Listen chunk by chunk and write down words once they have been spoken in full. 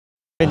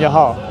in your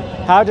heart.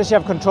 How does she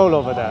have control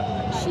over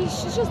that?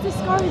 She's just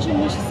discouraging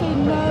me. She's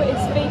saying no,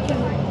 it's fake,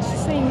 and she's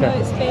saying no,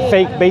 it's fake.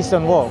 Fake based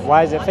on what?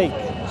 Why is it fake?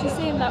 She's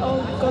saying that,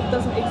 oh, God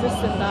doesn't exist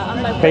in that.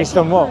 I'm like, based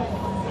on what?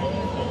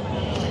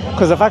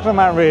 Because the fact of the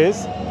matter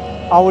is,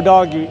 I would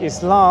argue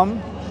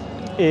Islam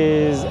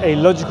is a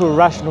logical,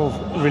 rational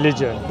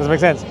religion. Does that make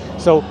sense?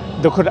 So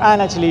the Quran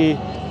actually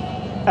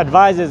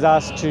advises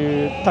us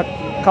to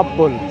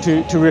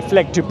takabbul, to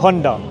reflect, to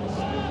ponder.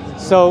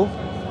 So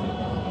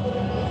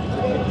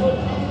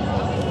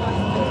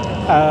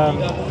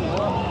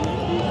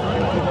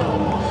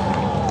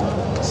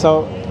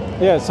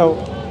so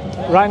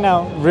right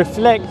now,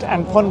 reflect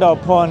and ponder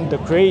upon the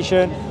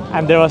creation,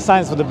 and there are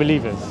signs for the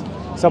believers.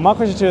 So my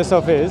question to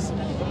yourself is,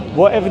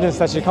 what evidence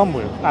does she come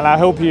with? And I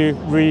hope you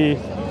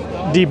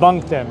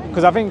debunk them,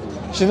 because I think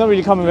she's not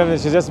really coming with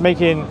evidence, she's just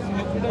making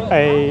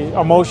a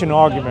emotional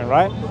argument,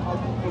 right?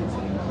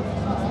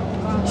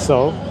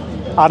 So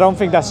I don't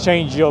think that's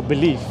changed your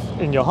belief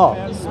in your heart.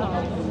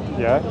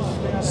 Yeah.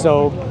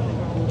 So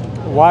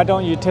why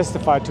don't you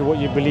testify to what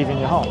you believe in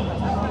your heart?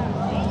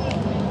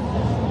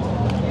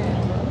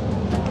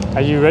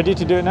 Are you ready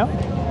to do it now?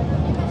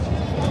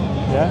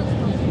 Yeah?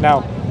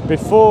 Now,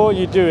 before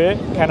you do it,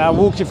 can I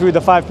walk you through the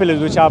 5 pillars,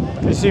 which I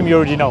assume you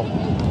already know?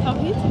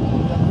 Tawheed?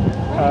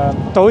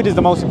 Tawheed is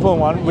the most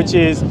important one, which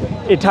is,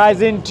 it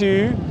ties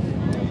into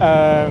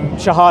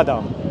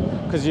Shahada.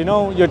 Because you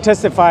know, you're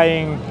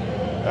testifying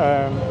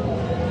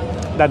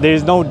that there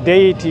is no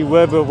deity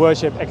worthy of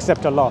worship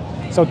except Allah.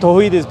 So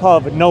Tawheed is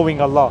part of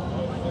knowing Allah.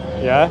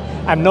 Yeah?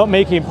 And not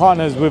making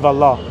partners with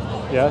Allah.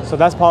 Yeah? So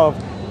that's part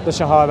of the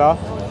Shahada.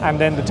 And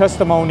then the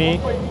testimony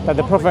that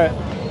the Prophet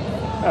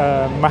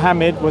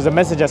Muhammad was a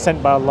messenger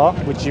sent by Allah,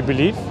 which you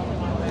believe.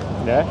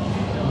 Yeah.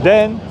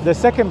 Then the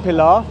second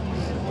pillar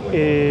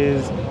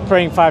is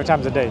praying 5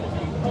 times a day.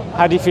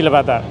 How do you feel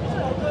about that?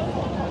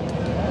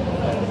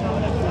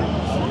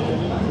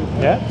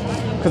 Yeah.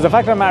 Because the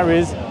fact of the matter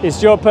is,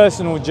 it's your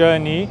personal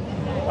journey.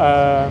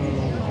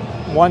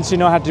 Once you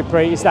know how to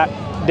pray, it's that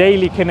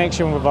daily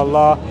connection with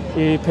Allah.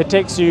 It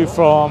protects you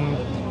from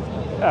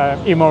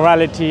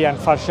immorality and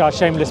fasha,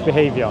 shameless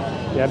behavior.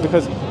 Yeah,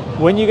 because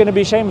when you're going to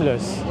be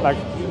shameless, like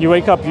you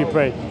wake up, you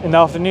pray, in the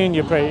afternoon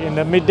you pray, in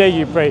the midday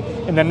you pray,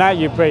 in the night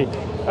you pray,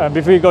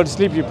 before you go to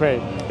sleep you pray.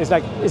 It's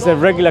like, it's a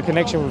regular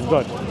connection with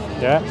God.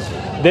 Yeah.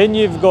 Then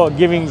you've got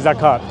giving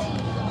zakat,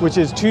 which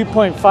is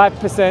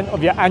 2.5%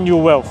 of your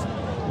annual wealth.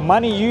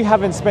 Money you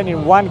haven't spent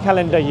in 1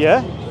 calendar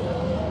year,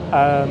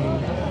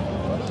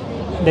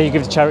 then you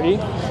give to charity.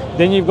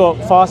 Then you've got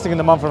fasting in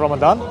the month of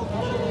Ramadan.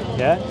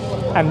 Yeah.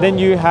 And then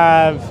you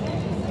have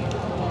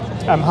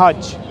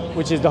Hajj,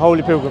 which is the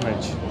holy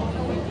pilgrimage.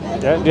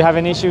 Yeah? Do you have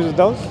any issues with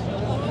those?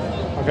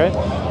 Okay.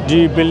 Do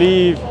you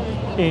believe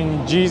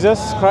in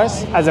Jesus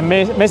Christ as a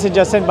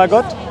messenger sent by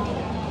God?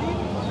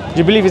 Do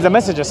you believe he's a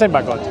messenger sent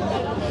by God?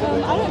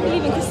 I don't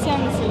believe in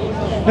Christianity.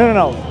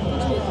 No.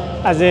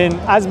 As in,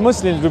 as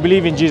Muslims, we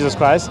believe in Jesus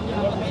Christ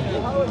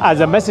as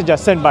a messenger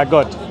sent by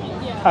God.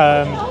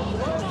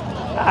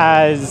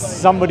 As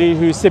somebody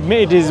who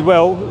submitted his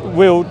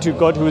will to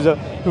God, who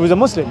was a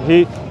Muslim.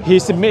 He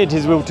submitted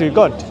his will to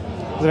God.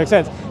 Does that make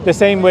sense? The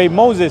same way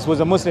Moses was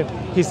a Muslim,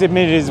 he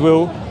submitted his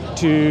will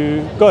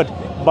to God.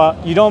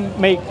 But you don't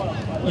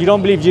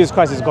believe Jesus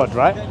Christ is God,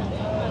 right?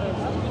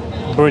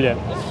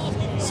 Brilliant.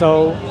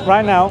 So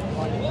right now,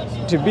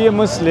 to be a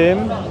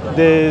Muslim,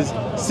 there's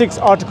 6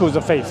 articles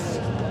of faith.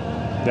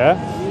 Yeah.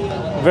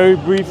 Very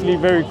briefly,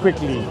 very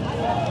quickly.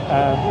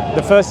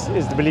 The first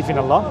is the belief in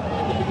Allah.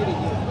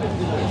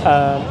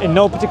 In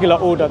no particular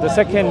order. The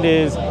second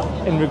is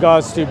in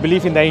regards to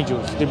belief in the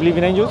angels. Do you believe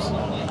in angels?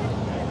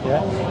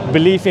 Yeah.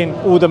 Belief in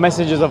all the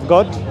messengers of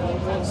God.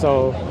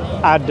 So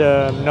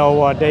Adam,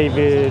 Noah,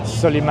 David,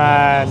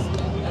 Suleiman,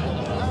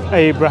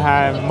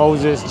 Abraham,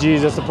 Moses,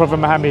 Jesus, the Prophet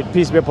Muhammad,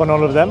 peace be upon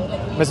all of them.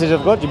 Messengers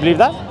of God. Do you believe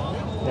that?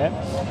 Yeah.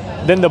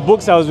 Then the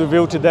books that was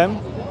revealed to them,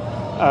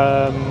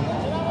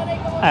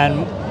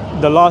 and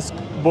the last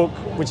book,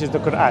 which is the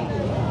Quran,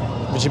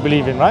 which you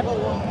believe in, right?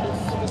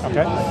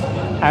 Okay.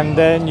 And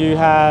then you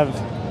have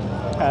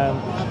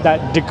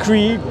that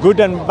decree, good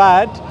and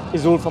bad,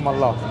 is all from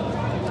Allah.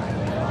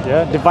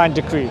 Yeah, divine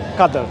decree,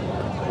 qadr.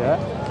 Yeah,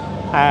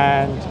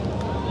 and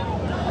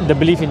the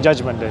belief in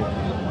Judgment Day,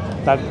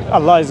 that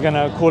Allah is going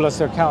to call us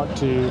to account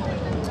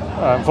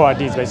for our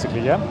deeds,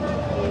 basically. Yeah.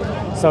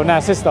 So now,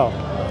 sister,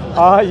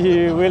 are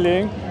you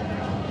willing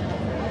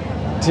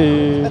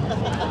to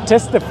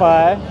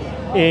testify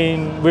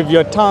with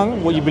your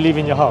tongue what you believe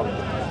in your heart?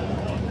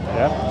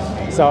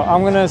 Yeah. So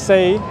I'm going to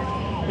say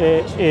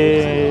it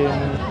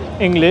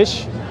in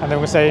English, and then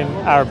we're going to say in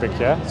Arabic.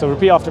 Yeah. So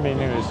repeat after me in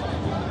English.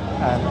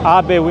 I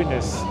bear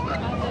witness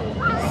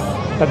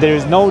that there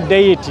is no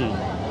deity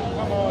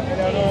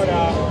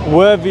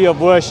worthy of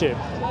worship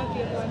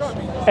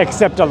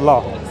except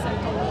Allah.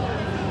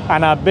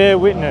 And I bear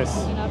witness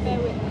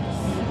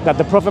that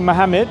the Prophet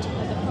Muhammad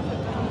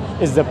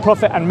is the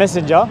Prophet and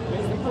Messenger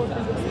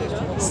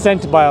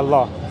sent by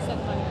Allah.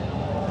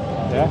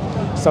 Yeah.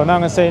 So now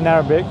I'm going to say in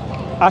Arabic,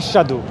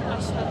 Ashhadu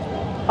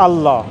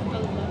Allah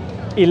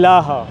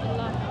ilaha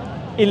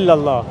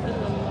illallah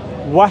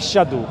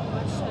washadu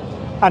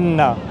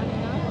anna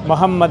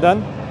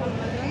Muhammadan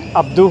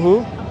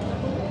abduhu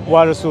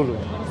wa rasuluh.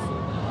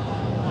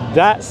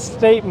 That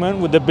statement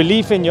with the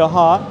belief in your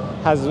heart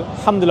has,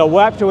 alhamdulillah,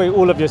 wiped away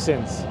all of your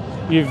sins.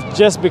 You've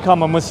just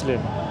become a Muslim.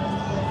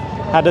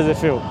 How does it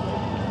feel?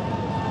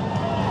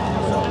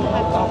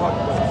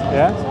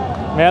 Yeah?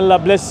 May Allah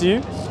bless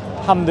you.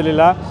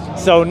 Alhamdulillah.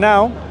 So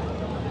now,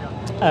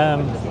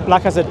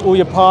 like I said, all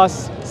your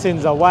past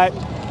sins are wiped.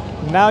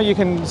 Now you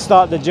can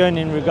start the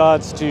journey in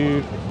regards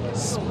to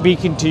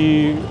speaking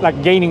to,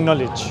 like, gaining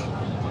knowledge.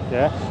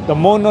 Yeah? The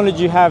more knowledge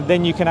you have,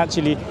 then you can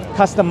actually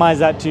customize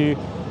that to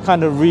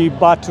kind of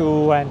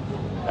rebuttal and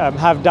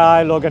have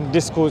dialogue and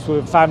discourse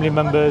with family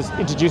members,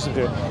 introduce them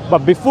to it.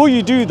 But before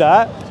you do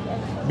that,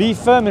 be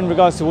firm in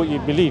regards to what you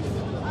believe.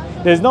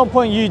 There's no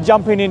point you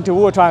jumping into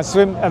water trying to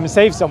swim and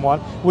save someone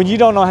when you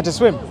don't know how to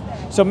swim.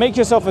 So make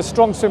yourself a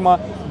strong swimmer,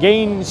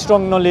 gain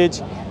strong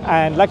knowledge,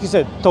 and like you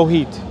said,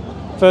 Tawheed.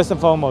 First and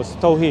foremost,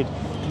 Tawheed.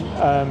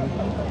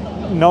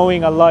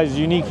 Knowing Allah is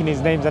unique in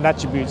His names and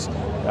attributes.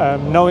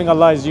 Knowing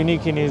Allah is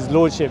unique in His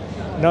lordship.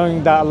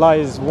 Knowing that Allah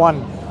is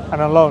one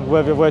and alone,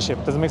 worthy of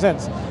worship. Does it make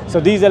sense? So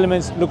these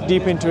elements, look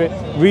deep into it.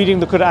 Reading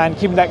the Quran,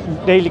 keeping that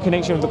daily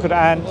connection with the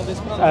Quran,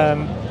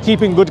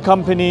 keeping good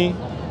company,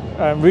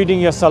 reading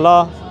your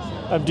salah.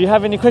 Do you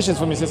have any questions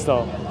for me, sister?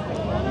 No.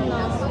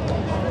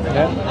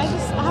 Yeah? I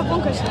have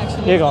one question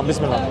actually. Here you go,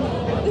 bismillah.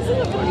 This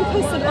isn't going to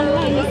be posted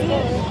online, is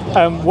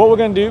it? What we're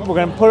going to do, we're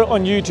going to put it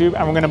on YouTube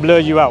and we're going to blur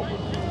you out.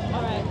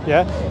 Alright.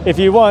 Yeah? If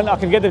you want, I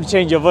can get them to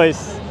change your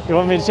voice. You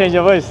want me to change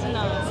your voice? No,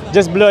 it's fine.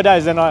 Just blur that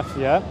is enough,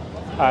 yeah?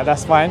 Alright,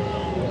 that's fine.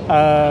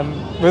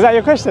 Was that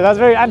your question? That's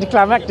very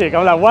anticlimactic.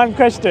 I'm like, one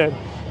question.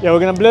 Yeah, we're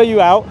going to blur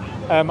you out.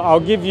 I'll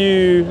give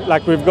you,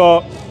 like, we've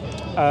got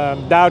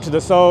Dawah to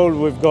the Soul,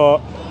 we've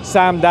got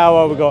Sam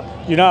Dawah, we've got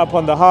Unite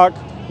Upon the Haq,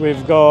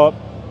 we've got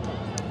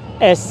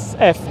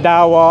SF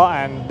Dawah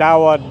and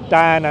Dawah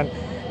Dan, and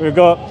we've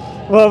got,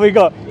 well, we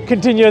got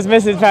Continuous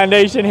Message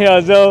Foundation here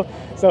as well.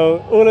 So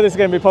all of this is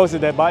going to be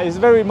posted there, but it's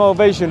very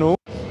motivational.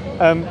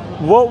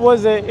 What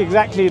was it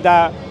exactly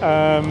that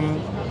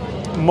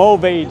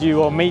motivated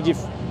you or made you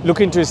look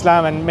into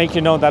Islam and make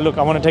you know that, look,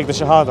 I want to take the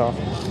Shahada?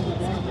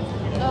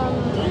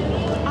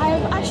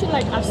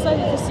 I've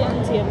studied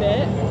Christianity a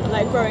bit,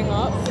 like growing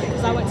up,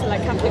 because I went to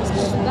like Catholic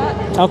school and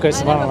that. Okay,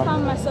 I never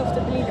found myself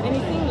to believe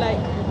anything, like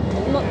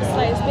not the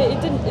slightest bit.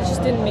 It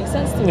just didn't make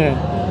sense to me. Yeah.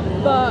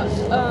 But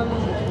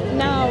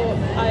now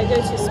I go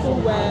to a school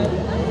where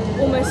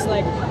almost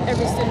like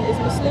every student is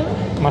Muslim.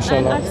 MashaAllah.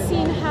 And I've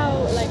seen how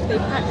like they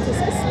practice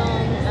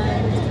Islam,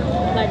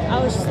 and like I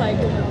was just like,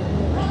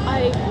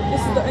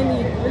 this is the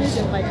only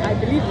religion like I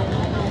believe in. You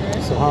know?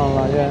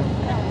 SubhanAllah,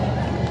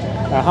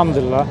 yeah.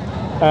 Alhamdulillah.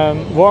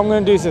 What I'm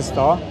going to do, sister,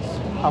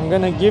 I'm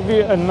going to give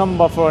you a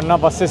number for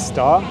another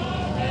sister,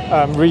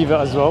 Riva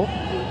as well.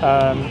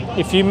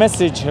 If you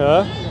message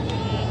her,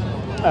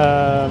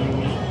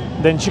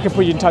 then she can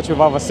put you in touch with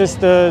other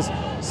sisters,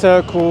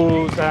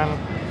 circles, and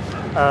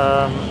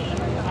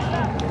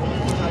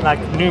like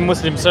new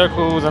Muslim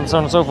circles and so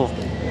on and so forth.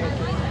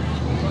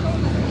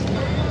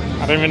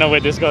 I don't even know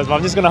where this goes, but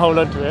I'm just going to hold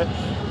on to it.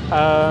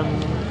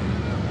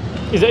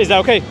 Is that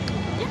okay?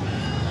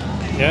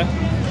 Yeah?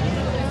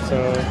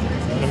 So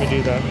let me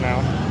do that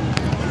now.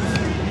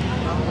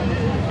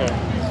 Okay.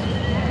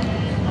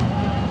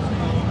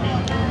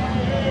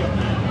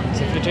 So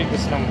if you take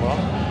this number,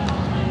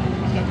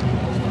 no.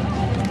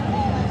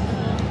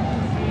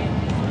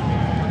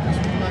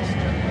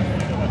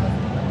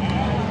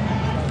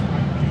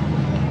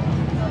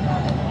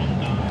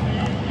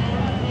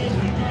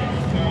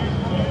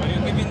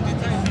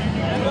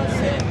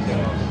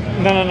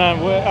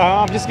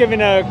 I'm just giving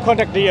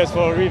contact details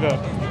for Riva.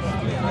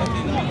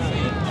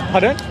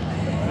 Pardon?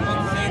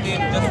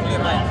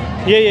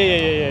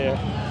 Yeah.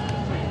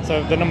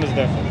 So the number's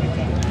there.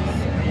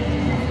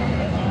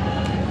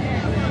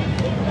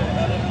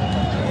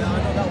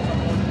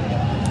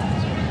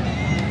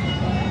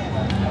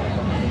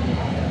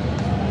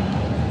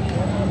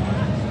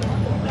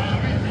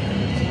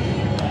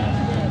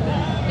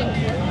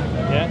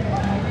 Yeah.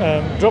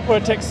 Drop her a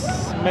text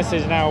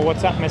message now,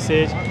 WhatsApp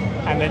message,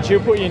 and then she'll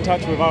put you in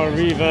touch with our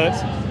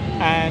reverts.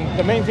 And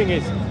the main thing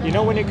is, you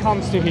know, when it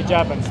comes to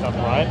hijab and stuff,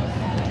 right?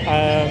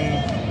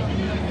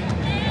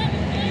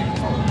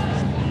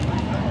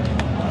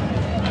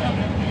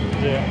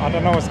 Yeah, I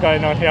don't know what's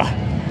going on here.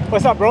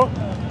 What's up, bro?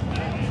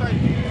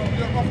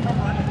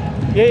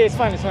 Yeah, it's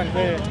fine.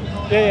 Yeah,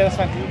 that's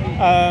fine.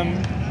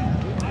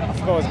 I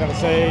forgot what I was going to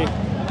say.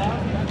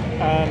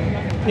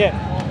 Yeah,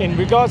 in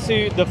regards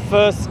to the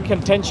first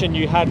contention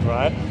you had,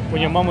 right,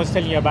 when your mom was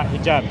telling you about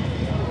hijab,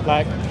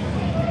 like,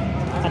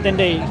 at the end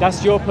of the day,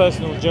 that's your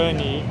personal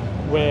journey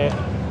where,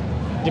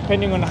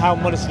 depending on how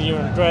modestly you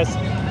want to dress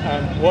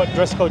and what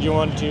dress code you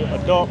want to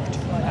adopt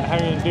and how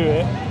you want to do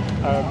it,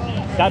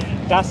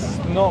 that's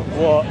not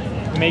what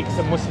makes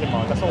a Muslim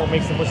out. That's not what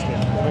makes a Muslim.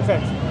 Does that make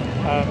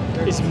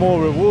sense? It's more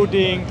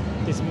rewarding.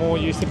 It's more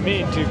you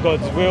submitting to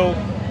God's will.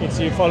 It's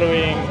you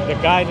following the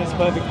guidance,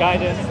 perfect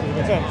guidance. Does that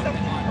make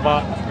sense?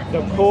 But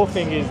the core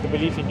thing is the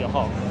belief in your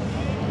heart.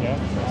 Yeah.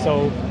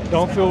 So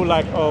don't feel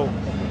like, oh,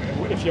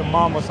 if your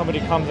mom or somebody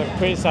comes and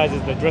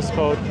criticizes the dress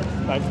code,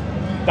 like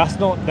that's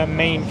not the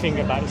main thing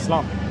about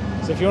Islam.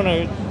 So if you want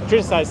to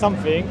criticize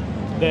something,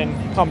 then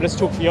come, let's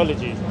talk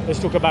theology. Let's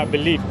talk about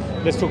belief.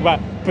 Let's talk about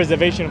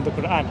preservation of the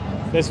Quran.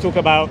 Let's talk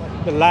about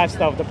the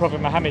lifestyle of the Prophet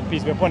Muhammad,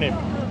 peace be upon him,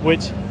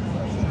 which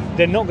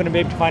they're not going to be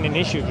able to find an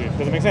issue with.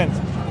 Does it make sense?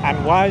 And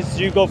as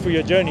you go through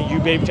your journey,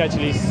 you'll be able to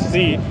actually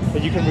see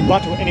that you can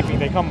rebuttal anything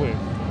they come with.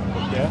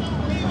 Yeah.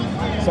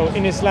 So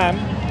in Islam,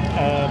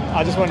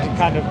 I just wanted to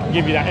kind of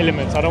give you that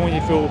element. So I don't want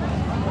you to feel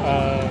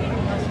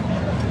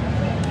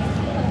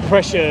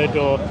pressured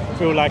or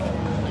feel like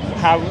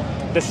how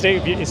the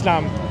state of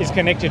Islam is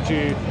connected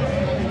to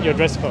your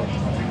dress code.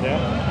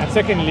 Yeah. And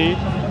secondly,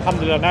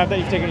 alhamdulillah, now that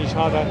you've taken your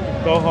shahada,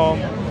 go home,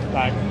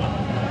 like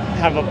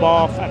have a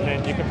bath, and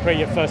then you can pray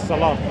your first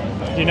salah.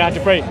 Do you know how to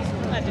pray?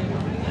 I do.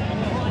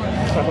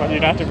 You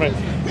know how to pray.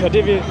 So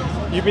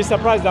you'd be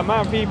surprised the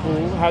amount of people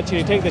who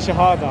actually take the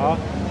shahada,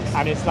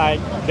 and it's like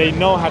they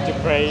know how to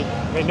pray,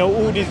 they know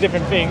all these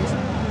different things,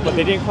 but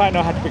they didn't quite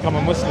know how to become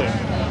a Muslim. You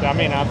know what I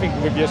mean? I think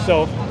with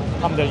yourself,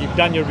 alhamdulillah, you've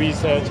done your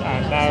research,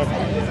 and now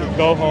you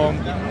go home,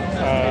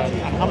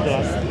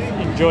 alhamdulillah,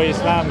 enjoy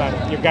Islam,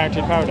 and you're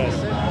guaranteed paradise.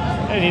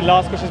 Any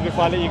last questions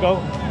before I let you go?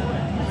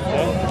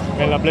 Yeah.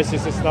 May Allah bless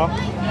your sister.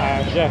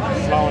 And yeah,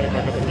 Assalamu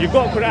alaikum. You've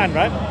got Quran,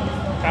 right?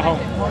 At home.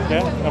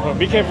 Yeah, no problem.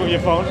 Be careful with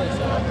your phone.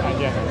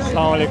 And yeah,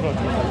 Assalamu alaikum.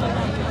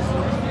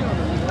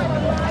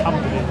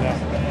 Alhamdulillah.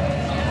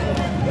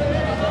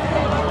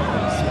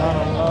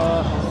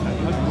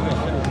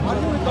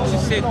 She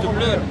said to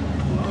blur.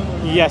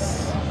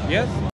 Yes. Yes?